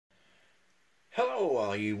Hello,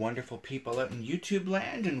 all you wonderful people out in YouTube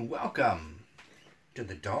land, and welcome to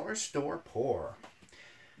the Dollar Store Pour.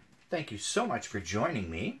 Thank you so much for joining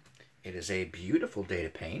me. It is a beautiful day to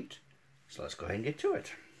paint, so let's go ahead and get to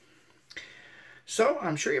it. So,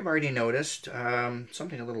 I'm sure you've already noticed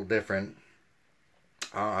something a little different.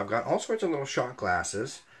 I've got all sorts of little shot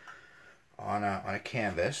glasses on a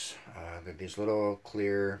canvas. They're these little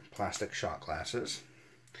clear plastic shot glasses.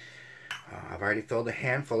 I've already filled a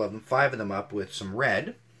handful of them, 5 of them up with some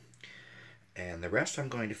red. And the rest I'm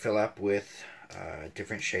going to fill up with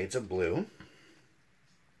different shades of blue.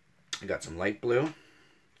 I got some light blue,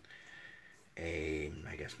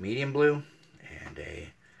 I guess medium blue, and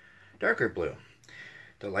a darker blue.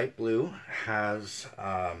 The light blue has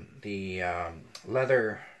the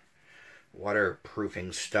leather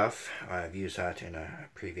waterproofing stuff. I've used that in a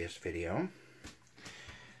previous video.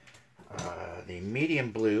 The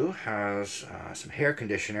medium blue has some hair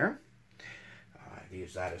conditioner. I've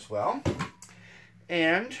used that as well.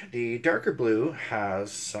 And the darker blue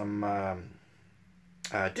has some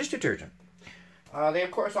dish detergent. They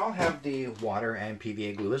of course all have the water and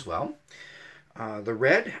PVA glue as well. The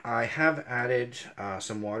red, I have added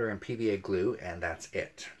some water and PVA glue, and that's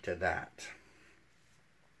it to that.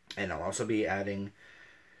 And I'll also be adding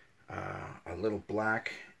a little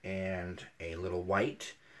black and a little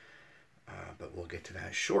white. But we'll get to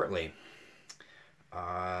that shortly.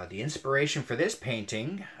 The inspiration for this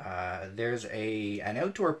painting, there's an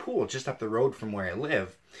outdoor pool just up the road from where I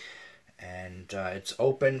live. And it's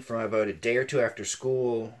open from about a day or two after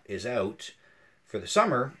school is out for the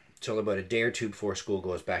summer till about a day or two before school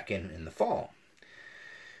goes back in the fall.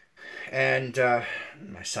 And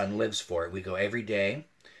my son lives for it. We go every day.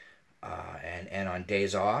 And on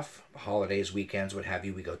days off, holidays, weekends, what have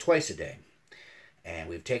you, we go twice a day. And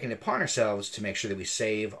we've taken it upon ourselves to make sure that we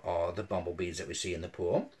save all the bumblebees that we see in the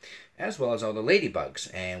pool, as well as all the ladybugs.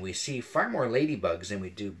 And we see far more ladybugs than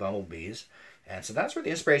we do bumblebees. And so that's where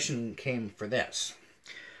the inspiration came for this.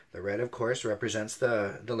 The red, of course, represents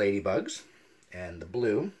the ladybugs. And the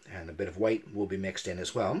blue, and a bit of white will be mixed in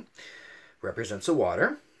as well, represents the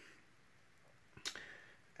water.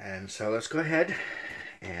 And so let's go ahead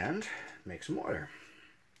and make some water.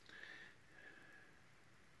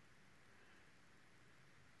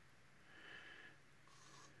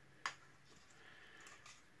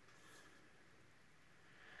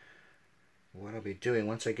 What I'll be doing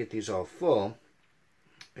once I get these all full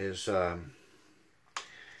is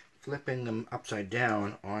flipping them upside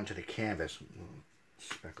down onto the canvas.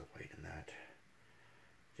 Speck of white in that,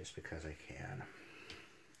 just because I can.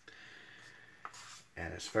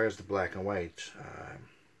 And as far as the black and white,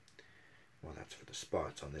 well, that's for the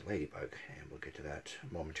spots on the ladybug, and we'll get to that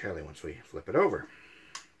momentarily once we flip it over.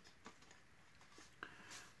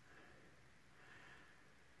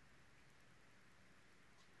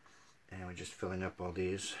 And we're just filling up all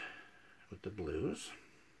these with the blues.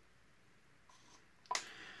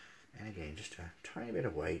 And again, just a tiny bit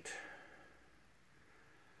of white.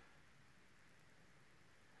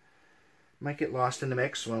 Might get lost in the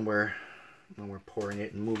mix when we're pouring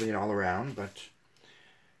it and moving it all around, but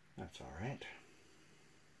that's all right.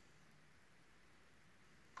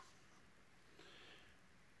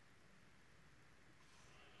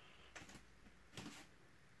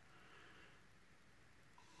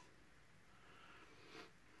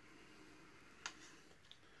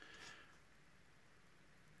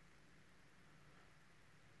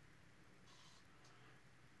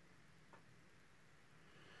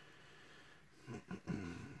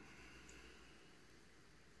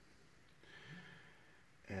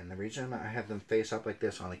 And the reason I have them face up like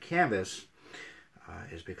this on the canvas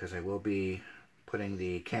is because I will be putting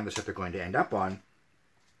the canvas that they're going to end up on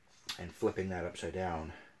and flipping that upside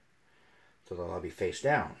down so they'll all be face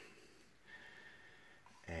down.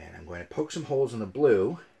 And I'm going to poke some holes in the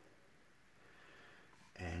blue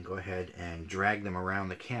and go ahead and drag them around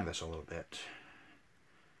the canvas a little bit.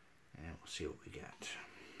 And we'll see what we get.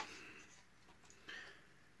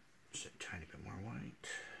 Just a tiny bit more white.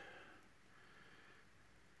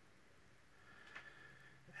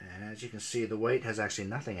 And as you can see, the white has actually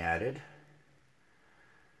nothing added.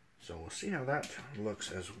 So we'll see how that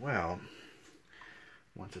looks as well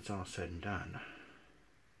once it's all said and done.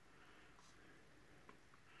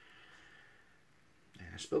 And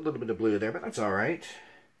I spilled a little bit of blue there, but that's all right,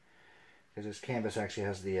 because this canvas actually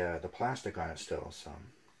has the plastic on it still, so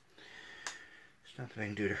there's nothing I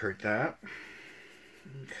can do to hurt that.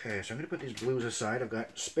 Okay, so I'm going to put these blues aside. I've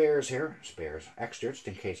got spares here, extra, just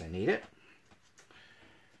in case I need it.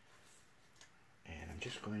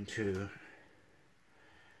 Just going to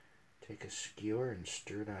take a skewer and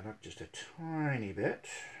stir that up just a tiny bit.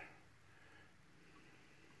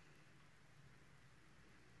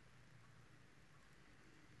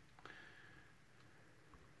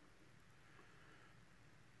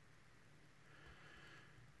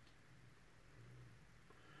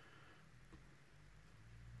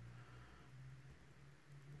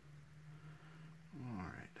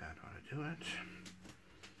 do it.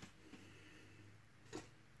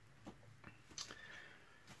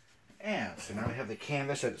 And so now we have the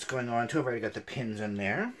canvas that it's going on to. I've already got the pins in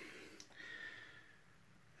there.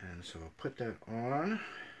 And so I'll put that on.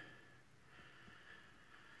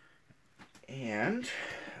 And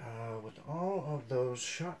with all of those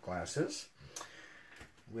shot glasses,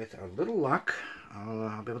 with a little luck,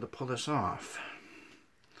 I'll be able to pull this off.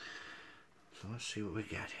 So let's see what we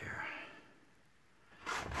get here.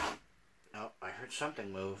 Oh, I heard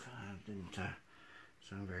something move. It didn't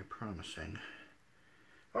sound very promising.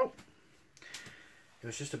 Oh, it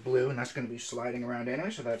was just a blue, and that's going to be sliding around anyway,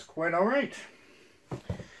 so that's quite all right.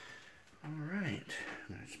 All right,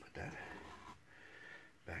 let's put that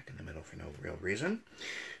back in the middle for no real reason.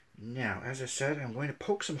 Now, as I said, I'm going to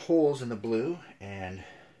poke some holes in the blue and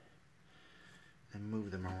then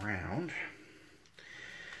move them around.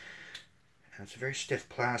 And it's a very stiff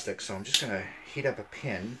plastic, so I'm just going to heat up a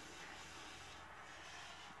pin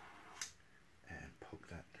and poke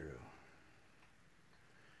that through.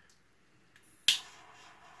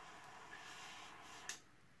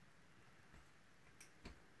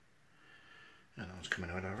 And that one's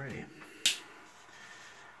coming out already.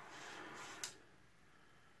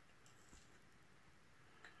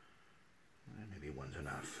 Maybe one's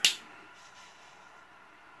enough.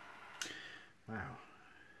 Wow.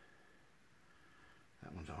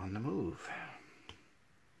 That one's on the move.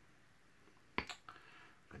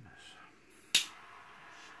 Goodness. It's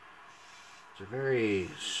a very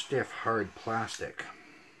stiff, hard plastic.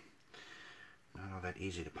 Not all that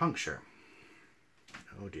easy to puncture.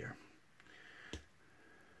 Oh dear.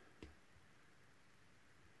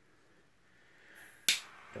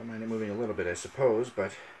 Don't mind it moving a little bit, I suppose,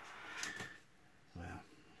 but well,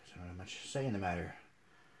 there's not much to say in the matter.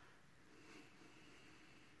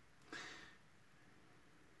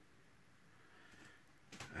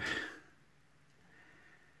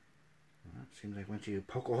 Well, it seems like once you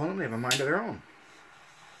poke a hole in them, they have a mind of their own.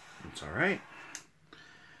 It's all right.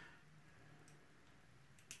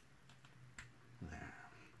 There.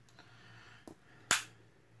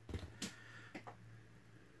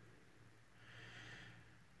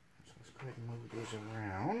 So let's go ahead and move these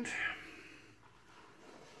around.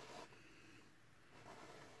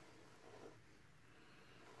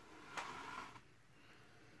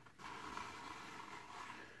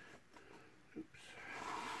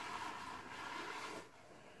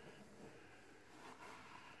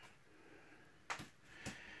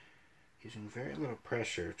 Using very little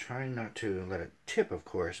pressure, trying not to let it tip, of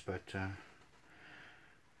course, but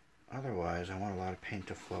otherwise I want a lot of paint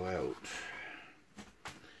to flow out.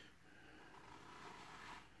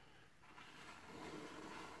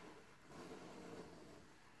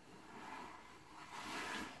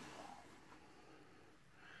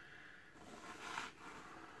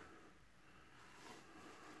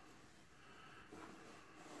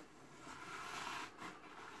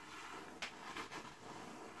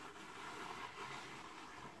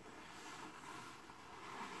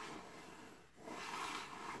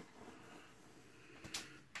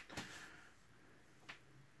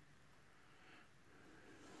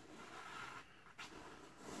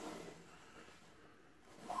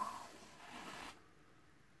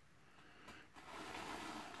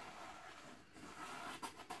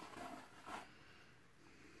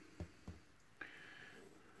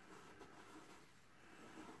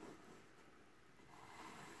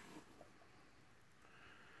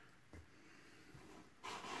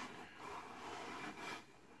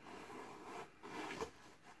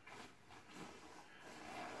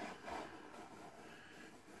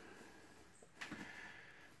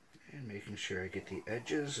 Making sure I get the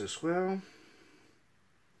edges as well.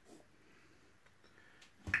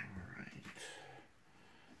 Alright.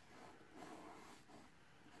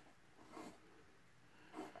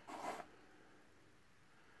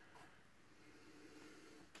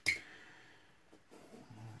 That's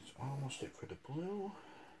almost it for the blue.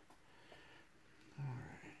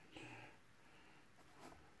 Alright.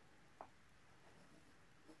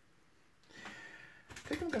 I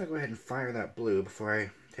think I'm going to go ahead and fire that blue before I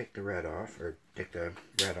take the red off, or take the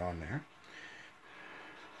red on there.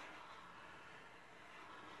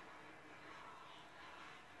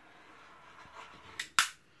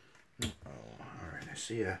 Oh, alright, I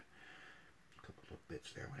see a couple of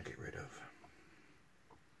bits there I want to get rid of.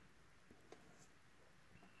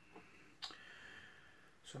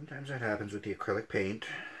 Sometimes that happens with the acrylic paint.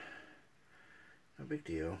 No big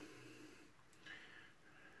deal.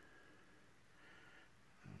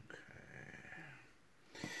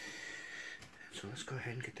 So let's go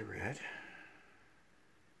ahead and get the red.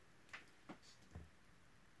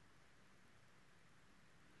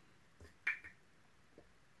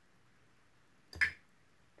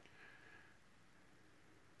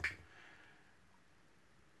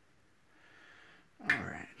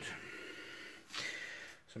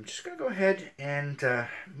 So I'm just going to go ahead and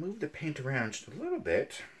move the paint around just a little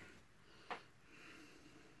bit.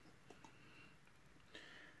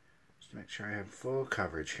 Just to make sure I have full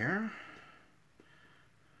coverage here.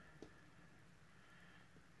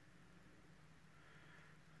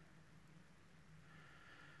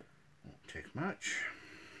 Won't take much.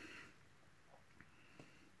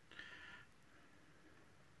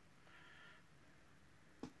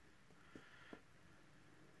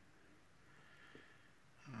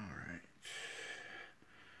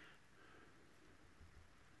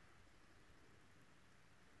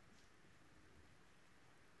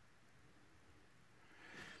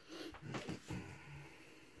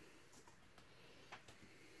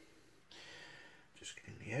 Just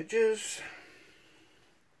getting the edges.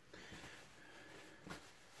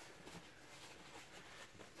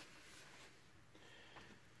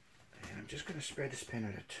 And I'm just going to spread this pen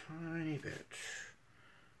out a tiny bit.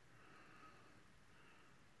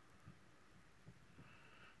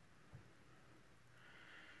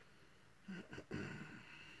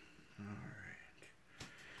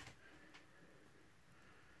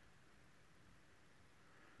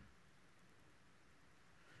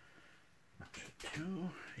 Two,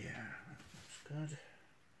 yeah, that's good.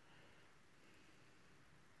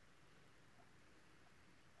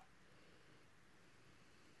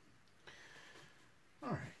 All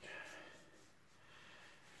right.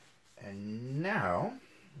 And now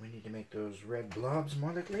we need to make those red blobs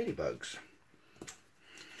more like ladybugs.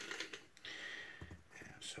 And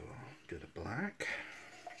so I'll do the black.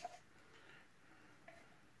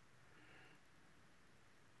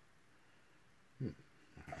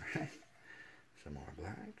 All right. Some more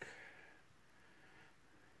black.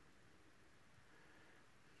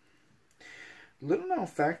 Little known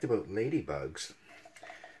fact about ladybugs.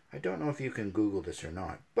 I don't know if you can Google this or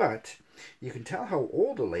not, but you can tell how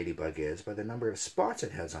old a ladybug is by the number of spots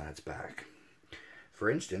it has on its back. For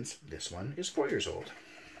instance, this one is 4 years old.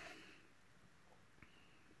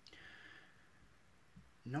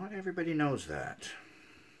 Not everybody knows that.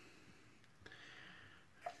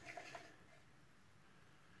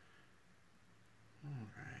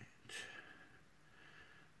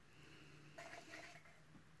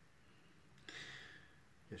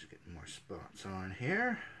 Just getting more spots on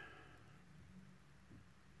here.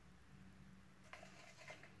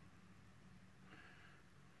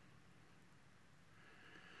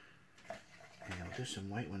 And I'll do some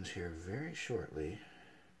white ones here very shortly.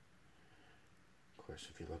 Of course,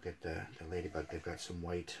 if you look at the ladybug, they've got some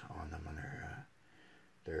white on them on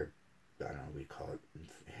their I don't know what we call it,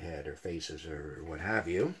 head or faces or what have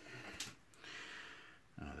you.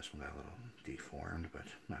 Oh, this one got a little deformed, but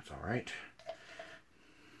that's all right.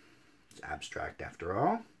 It's abstract after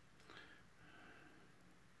all.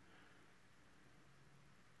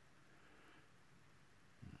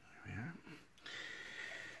 There we are.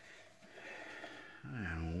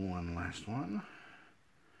 And one last one.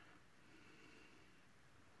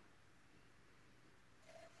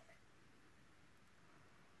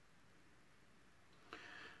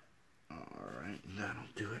 Alright, that'll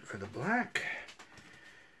do it for the black.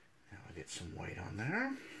 Now I'll get some white on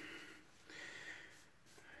there.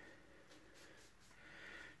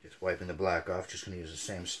 Just wiping the black off, just going to use the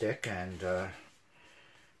same stick and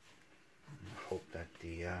hope that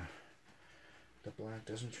the black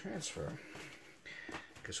doesn't transfer.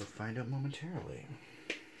 Guess we'll find out momentarily.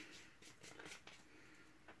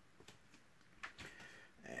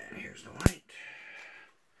 And here's the white.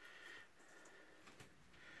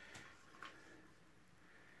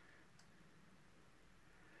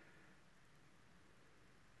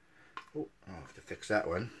 Oh, I'll have to fix that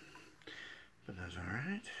one. But that's all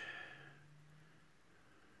right.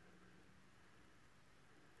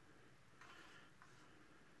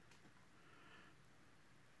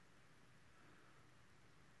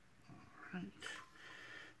 All right.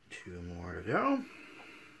 2 more to go.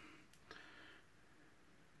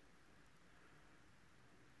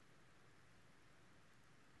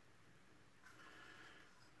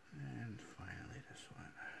 And finally this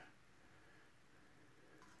one.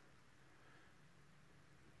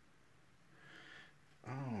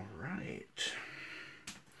 All right.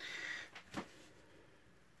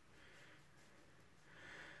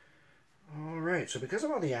 All right, so because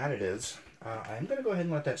of all the additives, I'm going to go ahead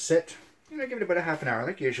and let that sit. I'm going to give it about a half an hour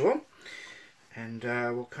like usual. And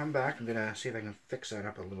we'll come back. I'm going to see if I can fix that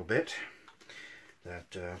up a little bit. That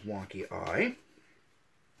wonky eye.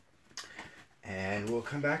 And we'll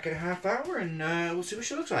come back in a half hour and we'll see what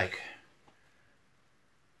she looks like.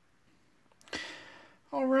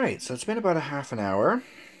 Alright, so it's been about a half an hour.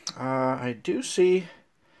 I do see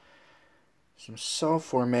some cell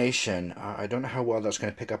formation. I don't know how well that's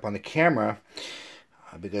going to pick up on the camera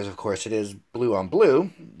because, of course, it is blue on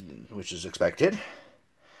blue, which is expected.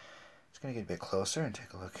 Just going to get a bit closer and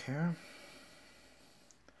take a look here.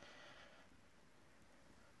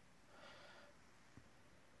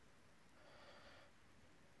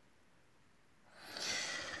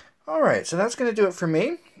 Alright, so that's going to do it for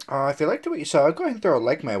me. If you liked what you saw, go ahead and throw a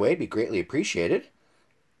like my way. It'd be greatly appreciated.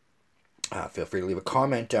 Feel free to leave a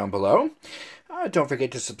comment down below. Don't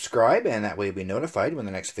forget to subscribe, and that way you'll be notified when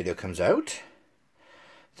the next video comes out.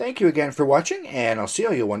 Thank you again for watching, and I'll see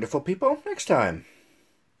all you wonderful people next time.